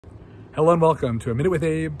Hello and welcome to A Minute with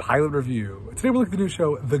Abe pilot review. Today we're looking at the new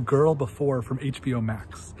show, The Girl Before from HBO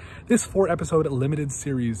Max. This 4-episode limited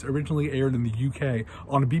series originally aired in the UK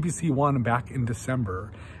on BBC One back in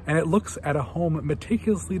December, and it looks at a home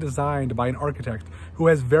meticulously designed by an architect who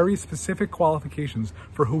has very specific qualifications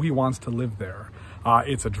for who he wants to live there.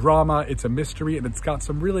 It's a drama, it's a mystery, and it's got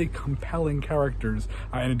some really compelling characters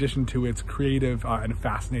in addition to its creative and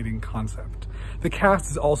fascinating concept. The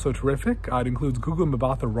cast is also terrific. It includes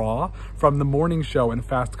Mbatha-Raw from The Morning Show and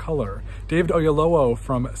Fast Color, David Oyelowo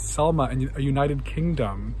from Selma and United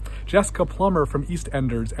Kingdom, Jessica Plummer from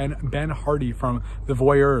EastEnders, and Ben Hardy from The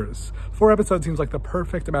Voyeurs. 4 episodes seems like the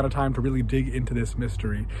perfect amount of time to really dig into this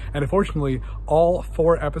mystery, and unfortunately, all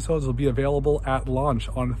 4 episodes will be available at launch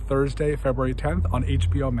on Thursday, February 10th on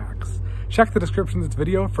HBO Max. Check the description of this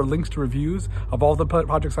video for links to reviews of all the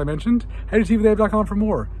projects I mentioned. Head to tvdabe.com for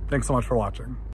more. Thanks so much for watching.